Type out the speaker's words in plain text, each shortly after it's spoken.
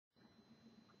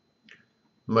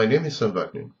My name is Sam.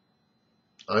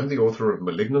 I'm the author of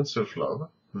Malignant Self-Love,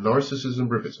 Narcissism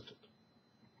Revisited.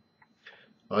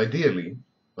 Ideally,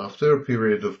 after a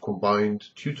period of combined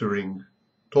tutoring,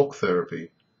 talk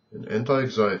therapy, and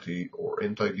anti-anxiety or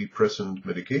anti-depressant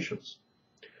medications,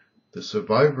 the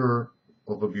survivor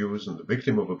of abuse and the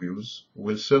victim of abuse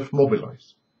will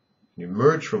self-mobilize and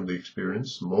emerge from the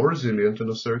experience more resilient and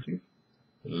assertive,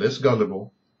 less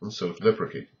gullible and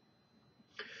self-deprecating.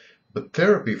 But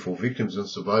therapy for victims and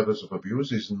survivors of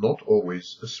abuse is not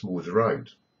always a smooth ride.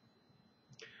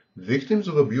 Victims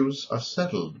of abuse are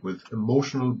saddled with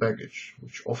emotional baggage,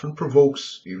 which often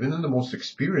provokes, even in the most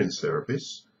experienced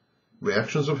therapists,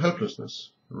 reactions of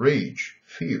helplessness, rage,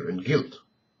 fear, and guilt.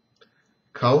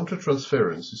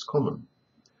 Countertransference is common.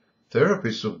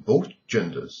 Therapists of both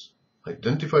genders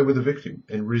identify with the victim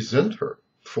and resent her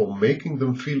for making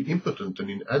them feel impotent and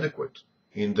inadequate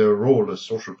in their role as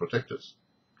social protectors.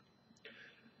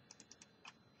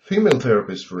 Female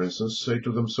therapists, for instance, say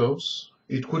to themselves,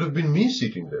 "It could have been me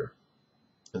sitting there."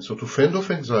 And so to fend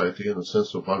off anxiety and a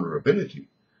sense of vulnerability,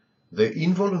 they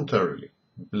involuntarily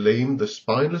blame the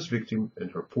spineless victim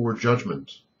and her poor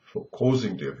judgment for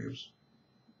causing the abuse.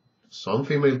 Some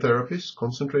female therapists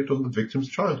concentrate on the victim's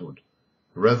childhood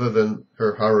rather than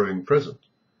her harrowing present,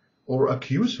 or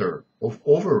accuse her of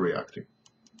overreacting.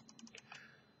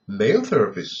 Male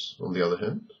therapists, on the other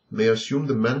hand, may assume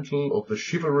the mantle of the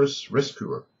chivalrous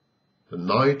rescuer, the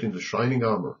knight in the shining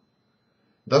armor,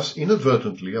 thus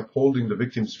inadvertently upholding the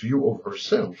victim's view of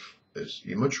herself as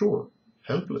immature,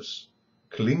 helpless,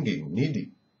 clinging,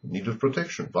 needy, in need of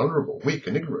protection, vulnerable, weak,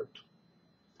 and ignorant.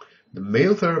 The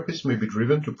male therapist may be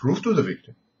driven to prove to the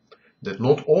victim that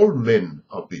not all men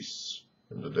are beasts,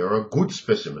 and that there are good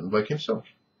specimens like himself.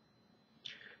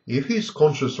 If he is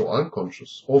conscious or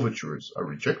unconscious overtures are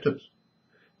rejected,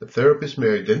 the therapist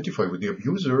may identify with the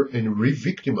abuser and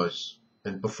re-victimize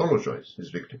and pathologize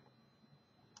his victim.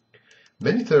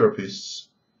 Many therapists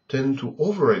tend to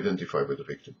over-identify with the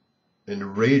victim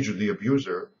and rage at the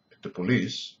abuser, at the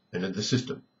police, and at the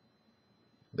system.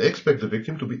 They expect the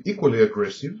victim to be equally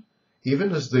aggressive,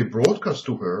 even as they broadcast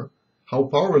to her how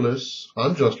powerless,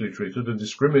 unjustly treated, and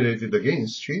discriminated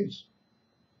against she is.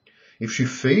 If she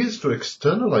fails to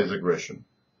externalize aggression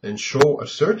and show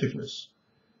assertiveness,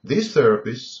 these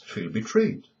therapists feel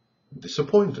betrayed,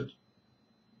 disappointed.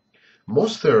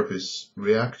 Most therapists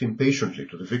react impatiently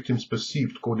to the victim's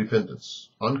perceived codependence,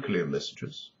 unclear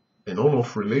messages, and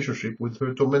on-off relationship with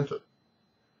her tormentor.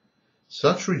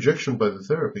 Such rejection by the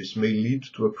therapist may lead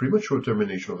to a premature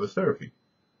termination of the therapy,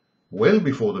 well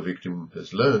before the victim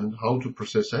has learned how to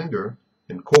process anger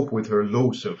and cope with her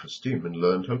low self-esteem and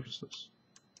learned helplessness.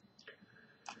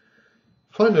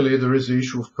 Finally, there is the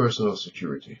issue of personal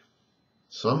security.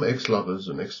 Some ex-lovers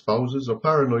and ex-spouses are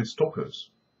paranoid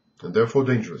stalkers, and therefore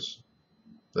dangerous.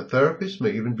 The therapist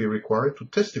may even be required to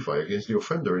testify against the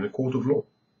offender in a court of law.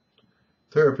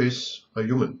 Therapists are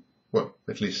human, well,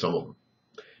 at least some of them,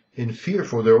 in fear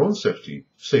for their own safety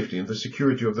and the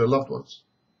security of their loved ones.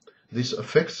 This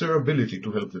affects their ability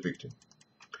to help the victim.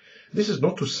 This is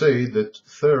not to say that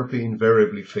therapy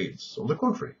invariably fails. On the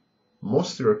contrary,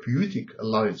 most therapeutic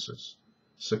alliances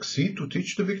succeed to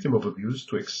teach the victim of abuse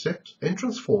to accept and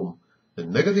transform the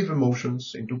negative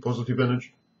emotions into positive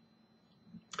energy.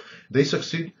 They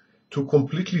succeed to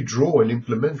completely draw and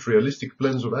implement realistic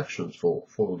plans of actions for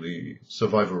the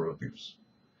survivor of abuse.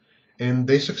 And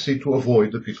they succeed to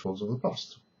avoid the pitfalls of the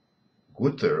past.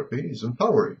 Good therapy is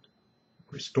empowering,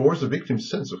 restores the victim's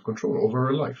sense of control over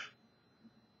her life.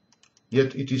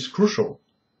 Yet it is crucial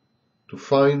to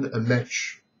find a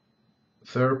match, a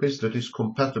therapist that is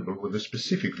compatible with a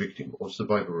specific victim or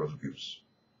survivor of abuse.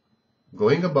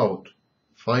 Going about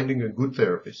finding a good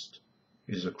therapist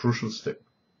is a crucial step.